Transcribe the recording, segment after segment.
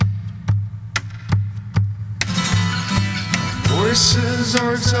voices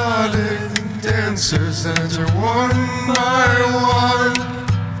are exotic, dancers enter one by one.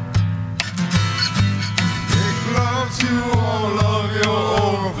 Make love to all of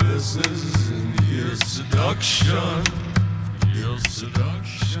your orifices in your seduction.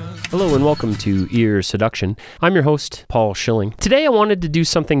 Hello and welcome to Ear Seduction. I'm your host, Paul Schilling. Today I wanted to do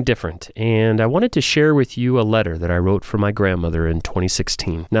something different, and I wanted to share with you a letter that I wrote for my grandmother in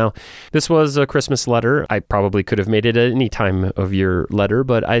 2016. Now, this was a Christmas letter. I probably could have made it at any time of year letter,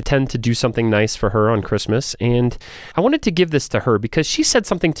 but I tend to do something nice for her on Christmas, and I wanted to give this to her because she said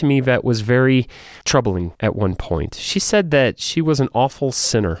something to me that was very troubling at one point. She said that she was an awful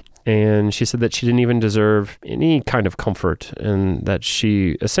sinner. And she said that she didn't even deserve any kind of comfort and that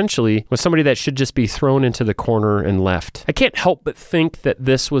she essentially was somebody that should just be thrown into the corner and left. I can't help but think that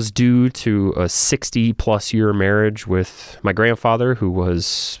this was due to a 60-plus year marriage with my grandfather, who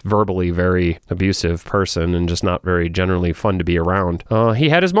was verbally very abusive person and just not very generally fun to be around. He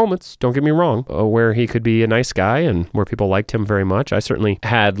had his moments, don't get me wrong, where he could be a nice guy and where people liked him very much. I certainly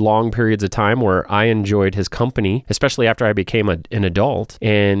had long periods of time where I enjoyed his company, especially after I became an adult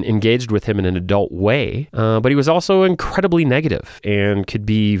and engaged with him in an adult way, but he was also incredibly negative and could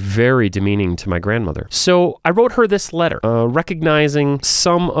be very demeaning to my grandmother. So I wrote her this letter, recognizing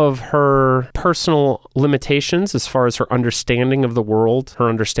some of her personal limitations as far as her understanding of the world, her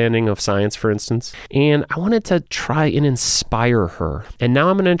understanding of science, for instance, and I wanted to try and inspire her. And now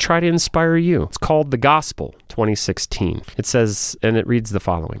I'm going to try to inspire you. It's called The Gospel 2016. It says, and it reads the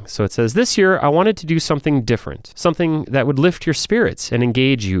following. So it says, "This year I wanted to do something different, something that would lift your spirits and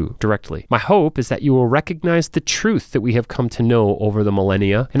engage you directly. My hope is that you will recognize the truth that we have come to know over the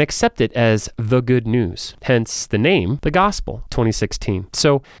millennia and accept it as the good news. Hence the name, The Gospel 2016.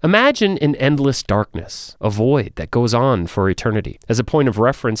 So imagine an endless darkness, a void that goes on for eternity. As a point of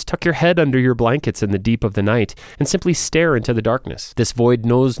reference, tuck your head under your blankets in the deep of the night and simply stare into the darkness. This void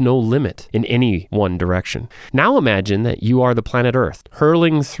knows no limit in any one direction. Now imagine that you are the planet Earth,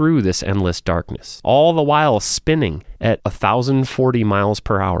 hurling through this endless darkness, all the while spinning at 1,040 miles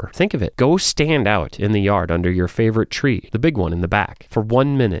per hour. Think of it. Go stand out in the yard under your favorite tree, the big one in the back, for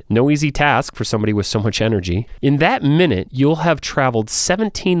 1 minute. No easy task for somebody with so much energy. In that minute, you'll have traveled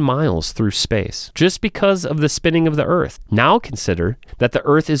 17 miles through space, just because of the spinning of the Earth. Now consider that the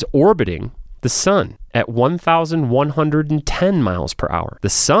Earth is orbiting the sun at 1,110 miles per hour. The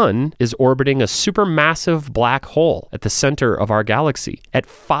sun is orbiting a supermassive black hole at the center of our galaxy at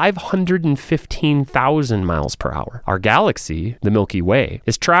 515,000 miles per hour. Our galaxy, the Milky Way,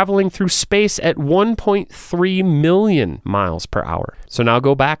 is traveling through space at 1.3 million miles per hour. So now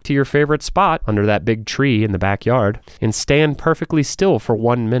go back to your favorite spot under that big tree in the backyard and stand perfectly still for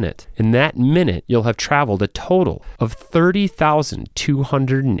 1 minute. In that minute, you'll have traveled a total of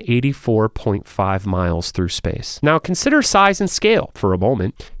 30,284.5 miles through space. Now consider size and scale for a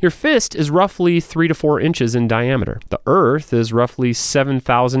moment. Your fist is roughly 3 to 4 inches in diameter. The Earth is roughly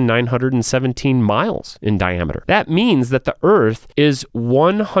 7,917 miles in diameter. That means that the Earth is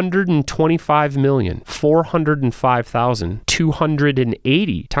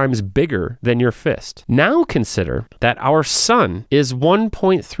 125,405,280 times bigger than your fist. Now consider that our sun is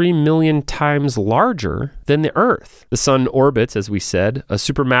 1.3 million times larger than the Earth. The sun orbits, as we said, a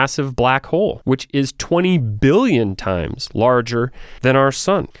supermassive black hole, which is 20 billion times larger than our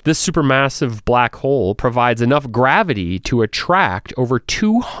sun. This supermassive black hole provides enough gravity to attract over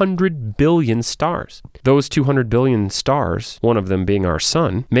 200 billion stars. Those 200 billion stars, one of them being our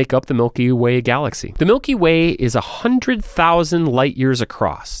sun, make up the Milky Way galaxy. The Milky Way is 100,000 light years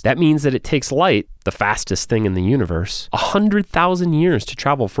across. That means that it takes light, the fastest thing in the universe, 100,000 years to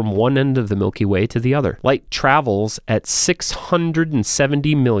travel from one end of the Milky Way to the other. Light travels at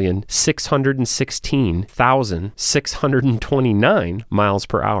 670,616,629 miles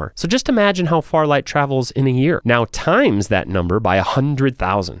per hour. So just imagine how far light travels in a year. Now times that number by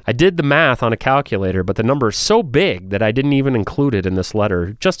 100,000. I did the math on a calculator, but the number is so big that I didn't even include it in this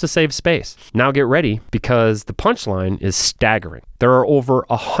letter just to save space. Now get ready, because the punchline is staggering. There are over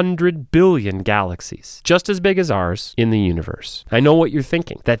 100 billion galaxies, just as big as ours, in the universe. I know what you're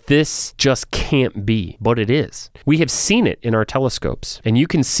thinking, that this just can't be, but it is. We have seen it in our telescopes, and you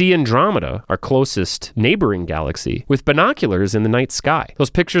can see Andromeda, our closest neighboring galaxy, with binoculars in the night sky. Those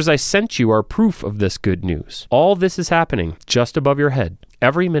pictures I sent you are proof of this good news. All this is happening just above your head.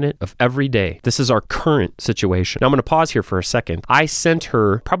 every minute of every day. This is our current situation. Now I'm going to pause here for a second. I sent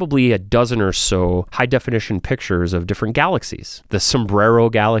her probably a dozen or so high-definition pictures of different galaxies. The Sombrero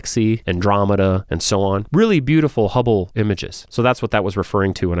Galaxy, Andromeda, and so on. Really beautiful Hubble images. So that's what that was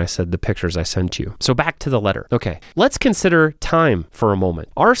referring to when I said the pictures I sent you. So back to the letter. Okay, let's consider time for a moment.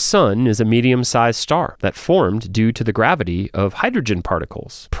 Our sun is a medium-sized star that formed due to the gravity of hydrogen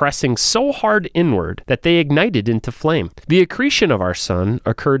particles, pressing so hard inward that they ignited into flame. The accretion of our sun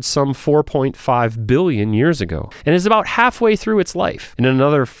occurred some 4.5 billion years ago and is about halfway through its life. In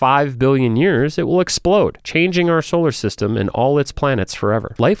another 5 billion years, it will explode, changing our solar system and all its planets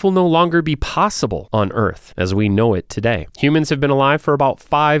forever. Life will no longer be possible on Earth as we know it today. Humans have been alive for about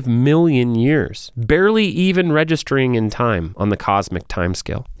 5 million years, barely even registering in time on the cosmic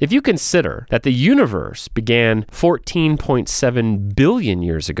timescale. If you consider that the universe began 14.7 billion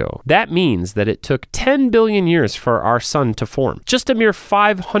years ago, that means that it took 10 billion years for our sun to form. Just a mere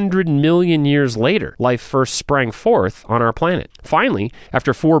 500 million years later, life first sprang forth on our planet. Finally,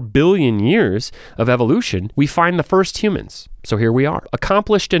 after 4 billion years of evolution, we find the first humans. So here we are,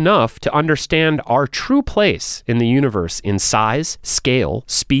 accomplished enough to understand our true place in the universe in size, scale,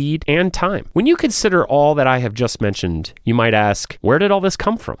 speed, and time. When you consider all that I have just mentioned, you might ask, where did all this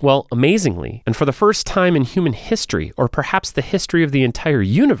come from? Well, amazingly, and for the first time in human history, or perhaps the history of the entire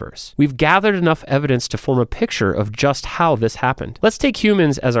universe, we've gathered enough evidence to form a picture of just how this happened. Let's take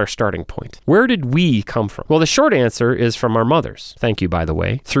humans as our starting point. Where did we come from? Well, the short answer is from our mothers. Thank you, by the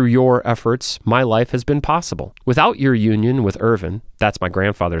way. Through your efforts, my life has been possible. Without your union with Irvin, that's my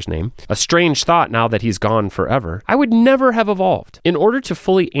grandfather's name, a strange thought now that he's gone forever, I would never have evolved. In order to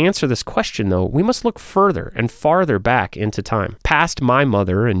fully answer this question, though, we must look further and farther back into time, past my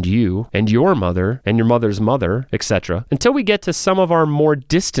mother and you, and your mother's mother, etc., until we get to some of our more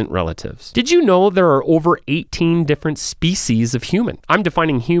distant relatives. Did you know there are over 18 different species of human? I'm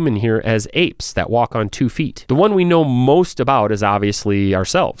defining human here as apes that walk on 2 feet. The one we know most about is obviously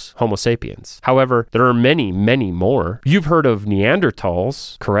ourselves, Homo sapiens. However, there are many, many more. You've heard of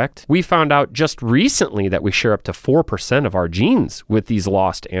Neanderthals, correct? We found out just recently that we share up to 4% of our genes with these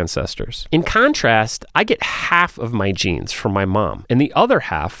lost ancestors. In contrast, I get half of my genes from my mom and the other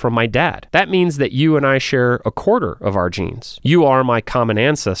half from my dad. That means that you and I share a quarter of our genes. You are my common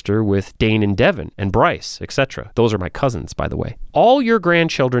ancestor with Dane and Devin and Bryce, etc. Those are my cousins, by the way. All your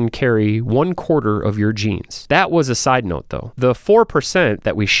grandchildren carry 1/4 of your genes. That was a side note, though. The 4%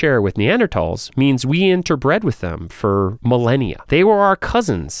 that we share with Neanderthals means we interbred with them for millennia. They were our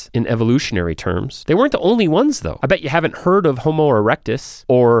cousins in evolutionary terms. They weren't the only ones, though. I bet you haven't heard of Homo erectus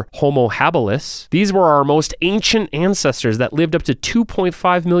or Homo habilis. These were our most ancient ancestors that lived up to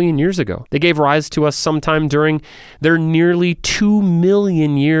 2.5 million years ago. They gave rise to us sometime during their nearly 2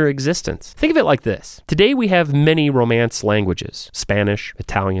 million year existence. Think of it like this. Today we have many Romance languages: Spanish,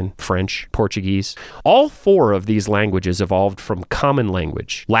 Italian, French, Portuguese. All 4 of these languages evolved from common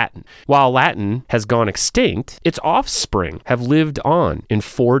language, Latin. While Latin has gone extinct, its offspring have lived on in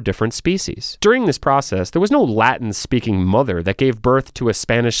 4 different species. During this process, there was no Latin-speaking mother that gave birth to a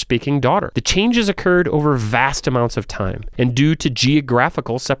Spanish-speaking daughter. The changes occurred over vast amounts of time and due to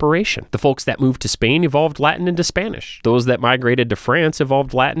geographical separation. The folks that moved to Spain evolved Latin into Spanish. Those that migrated to France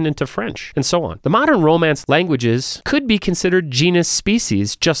evolved Latin into French, and so on. The modern Romance languages could be considered genus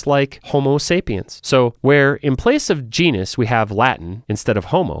species, just like Homo sapiens. So, where in place of genus we have Latin instead of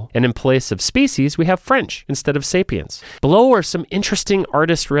Homo, and in place of species we have French instead of sapiens. Below are some interesting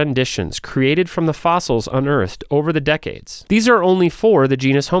artist renditions created from the fossils unearthed over the decades. These are only for the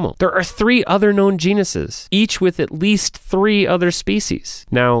genus Homo. There are 3 other known genuses, each with at least 3 other species.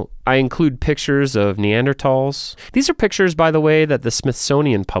 Now, I include pictures of Neanderthals. These are pictures, by the way, that the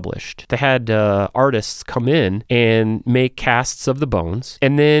Smithsonian published. They had artists come in and make casts of the bones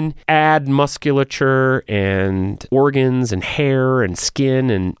and then add musculature and organs and hair and skin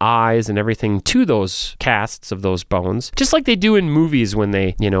and eyes and everything to those casts of those bones, just like they do in movies when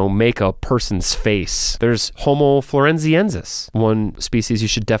they, make a person's face. There's Homo florenziensis, one species you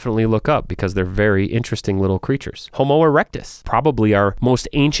should definitely look up because they're very interesting little creatures. Homo erectus, probably our most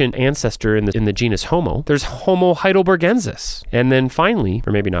ancient ancestor in the genus Homo. There's Homo heidelbergensis. And then finally,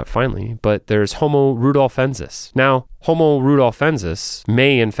 or maybe not finally, but there's Homo rudolfensis. Now, Homo rudolfensis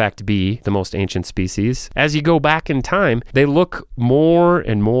may in fact be the most ancient species. As you go back in time, they look more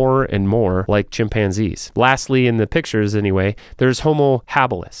and more and more like chimpanzees. Lastly, in the pictures anyway, there's Homo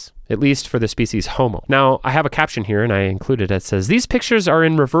habilis, at least for the species Homo. Now, I have a caption here, and I included it. It says, these pictures are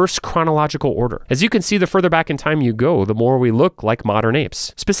in reverse chronological order. As you can see, the further back in time you go, the more we look like modern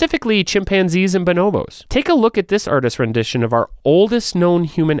apes, specifically chimpanzees and bonobos. Take a look at this artist rendition of our oldest known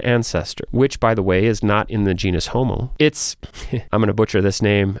human ancestor, which, by the way, is not in the genus Homo. It's, I'm going to butcher this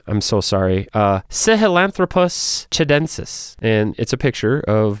name. I'm so sorry. Sahelanthropus chidensis. And it's a picture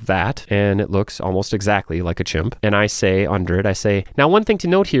of that, and it looks almost exactly like a chimp. And I say under it, now one thing to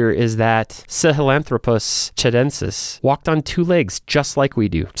note here is that Sahelanthropus chidensis walked on two legs just like we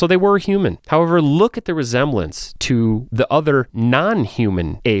do. So they were human. However, look at the resemblance to the other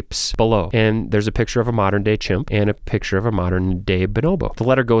non-human apes below. And there's a picture of a modern day chimp and a picture of a modern day bonobo. The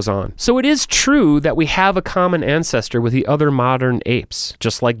letter goes on. So it is true that we have a common ancestor with the other modern apes.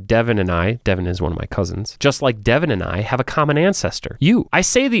 Just like Devin is one of my cousins, just like Devin and I have a common ancestor. I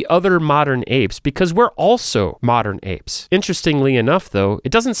say the other modern apes because we're also modern apes. Interestingly enough, though,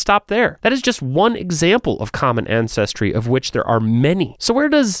 it doesn't stop there. That is just one example of common ancestry, of which there are many. So where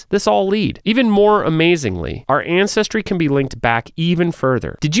does this all lead? Even more amazingly, our ancestry can be linked back even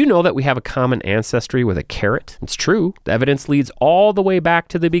further. Did you know that we have a common ancestry with a carrot? It's true. The evidence leads all the way back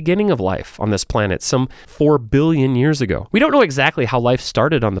to the beginning of life on this planet, some 4 billion years ago. We don't know exactly how life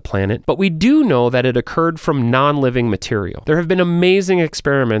started on the planet, but we do know that it occurred from non-living material. There have been amazing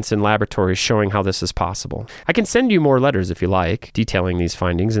experiments in laboratories showing how this is possible. I can send you more letters if you like, detailing these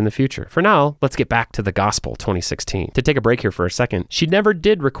findings in the future. For now, let's get back to the Gospel 2016. To take a break here for a second, she never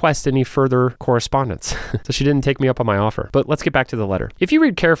did request any further correspondence, so she didn't take me up on my offer. But let's get back to the letter. If you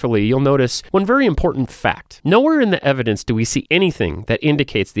read carefully, you'll notice one very important fact. Nowhere in the evidence do we see anything that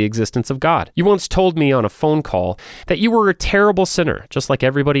indicates the existence of God. You once told me on a phone call that you were a terrible sinner, just like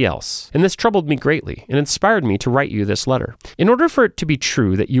everybody else. And this troubled me greatly and inspired me to write you this letter. In order for it to be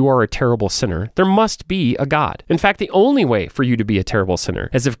true that you are a terrible sinner, there must be a God. In fact, the only way for you to be a terrible sinner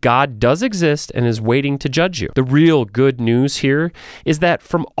is if God does exist and is waiting to judge you. The real good news here is that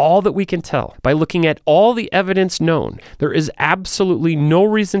from all that we can tell, by looking at all the evidence known, there is absolutely no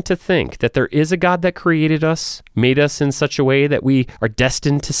reason to think that there is a God that created us, made us in such a way that we are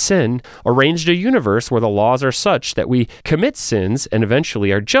destined to sin, arranged a universe where the laws are such that we commit sins and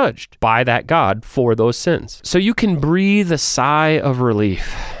eventually are judged by that God for those sins. So you can breathe a sigh of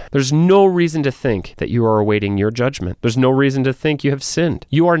relief. There's no reason to think that you are awaiting your judgment. There's no reason to think you have sinned.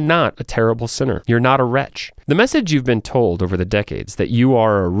 You are not a terrible sinner. You're not a wretch. The message you've been told over the decades that you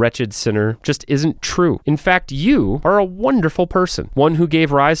are a wretched sinner just isn't true. In fact, you are a wonderful person, one who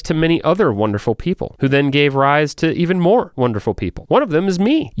gave rise to many other wonderful people, who then gave rise to even more wonderful people. One of them is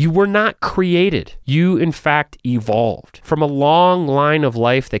me. You were not created. You, in fact, evolved from a long line of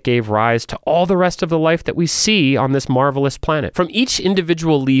life that gave rise to all the rest of the life that we see on this marvelous planet. From each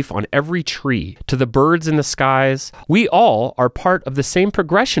individual leaf on every tree to the birds in the skies, we all are part of the same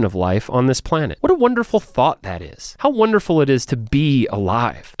progression of life on this planet. What a wonderful thought that is. How wonderful it is to be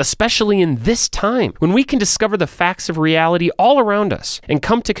alive, especially in this time when we can discover the facts of reality all around us and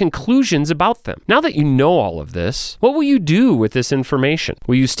come to conclusions about them. Now that you know all of this, what will you do with this information?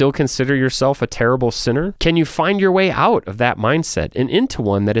 Will you still consider yourself a terrible sinner? Can you find your way out of that mindset and into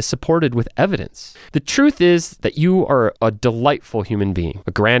one that is supported with evidence? The truth is that you are a delightful human being,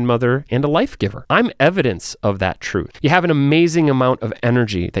 a grandmother, and a life giver. I'm evidence of that truth. You have an amazing amount of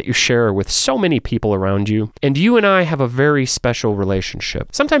energy that you share with so many people around you, and you and I have a very special relationship.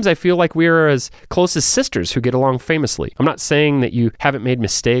 Sometimes I feel like we are as close as sisters who get along famously. I'm not saying that you haven't made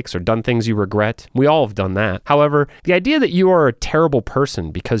mistakes or done things you regret. We all have done that. However, the idea that you are a terrible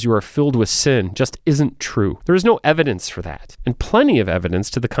person because you are filled with sin just isn't true. There is no evidence for that, and plenty of evidence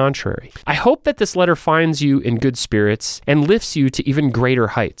to the contrary. I hope that this letter finds you in good spirits and lifts you to even greater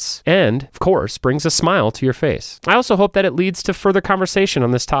heights, and, of course, brings a smile to your face. I also hope that it leads to further conversation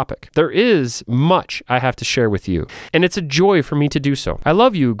on this topic. There is much I have to share with you, and it's a joy for me to do so. I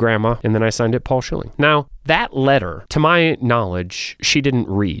love you, Grandma. And then I signed it Paul Schilling. Now, that letter, to my knowledge, she didn't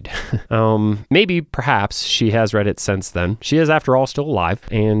read. Maybe, perhaps, she has read it since then. She is, after all, still alive,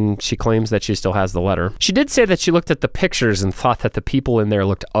 and she claims that she still has the letter. She did say that she looked at the pictures and thought that the people in there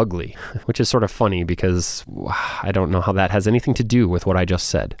looked ugly, which is sort of funny because I don't know how that has anything to do with what I just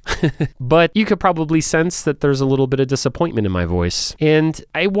said. But you could probably sense that there's a little bit of disappointment in my voice. And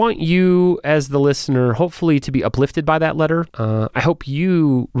I want you, as the listener, hopefully to be uplifted by that letter. I hope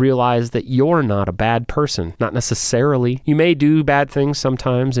you realize that you're not a bad person. Not necessarily. You may do bad things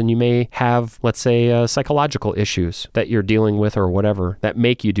sometimes, and you may have, let's say, psychological issues that you're dealing with or whatever that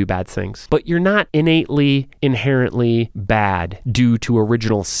make you do bad things. But you're not innately, inherently bad due to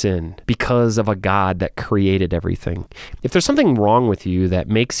original sin because of a God that created everything. If there's something wrong with you that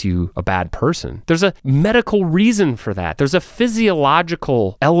makes you a bad person, there's a medical reason for that. There's a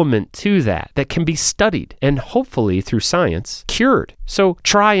physiological element to that can be studied and hopefully through science cured. So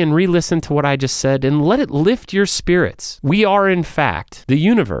try and re-listen to what I just said and let Let it lift your spirits. We are, in fact, the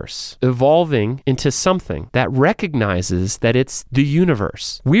universe evolving into something that recognizes that it's the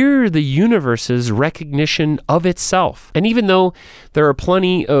universe. We're the universe's recognition of itself. And even though there are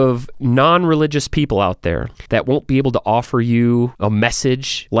plenty of non-religious people out there that won't be able to offer you a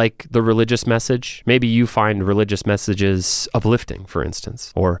message like the religious message, maybe you find religious messages uplifting, for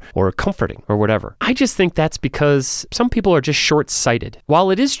instance, or comforting or whatever. I just think that's because some people are just short-sighted.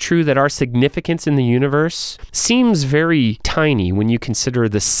 While it is true that our significance in the universe seems very tiny when you consider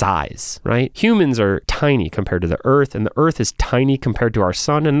the size, right? Humans are tiny compared to the Earth, and the Earth is tiny compared to our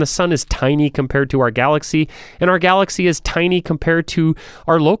sun, and the sun is tiny compared to our galaxy, and our galaxy is tiny compared to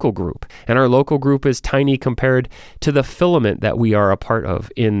our local group, and our local group is tiny compared to the filament that we are a part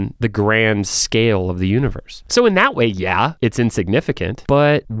of in the grand scale of the universe. So in that way, yeah, it's insignificant,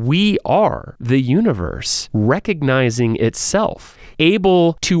 but we are the universe recognizing itself,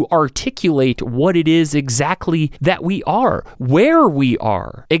 able to articulate what it is exactly that we are, where we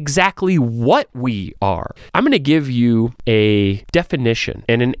are, exactly what we are. I'm going to give you a definition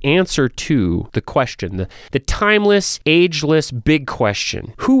and an answer to the question, the timeless, ageless, big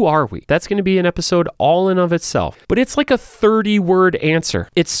question. Who are we? That's going to be an episode all in of itself, but it's like a 30-word answer.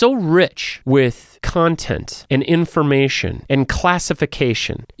 It's so rich with content and information and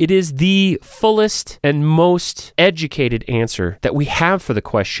classification. It is the fullest and most educated answer that we have for the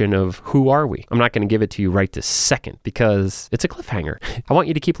question of who are we? I'm not going to give it to you right this second because it's a cliffhanger. I want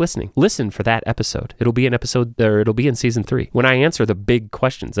you to keep listening. Listen for that episode. It'll be in season 3 when I answer the big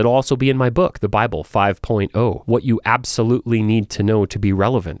questions. It'll also be in my book, The Bible 5.0, what you absolutely need to know to be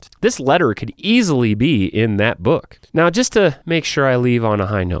relevant. This letter could easily be in that book. Now, just to make sure I leave on a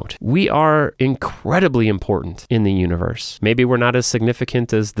high note, we are incredibly important in the universe. Maybe we're not as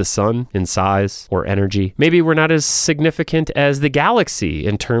significant as the sun in size or energy. Maybe we're not as significant as the galaxy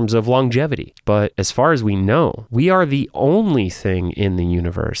in terms of longevity. But as far as we know, we are the only thing in the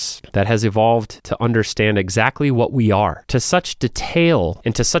universe that has evolved to understand exactly what we are, to such detail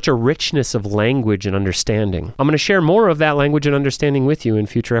and to such a richness of language and understanding. I'm going to share more of that language and understanding with you in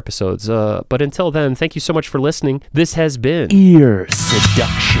future episodes. But until then, thank you so much for listening. This has been Ear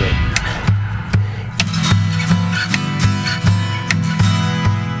Seduction.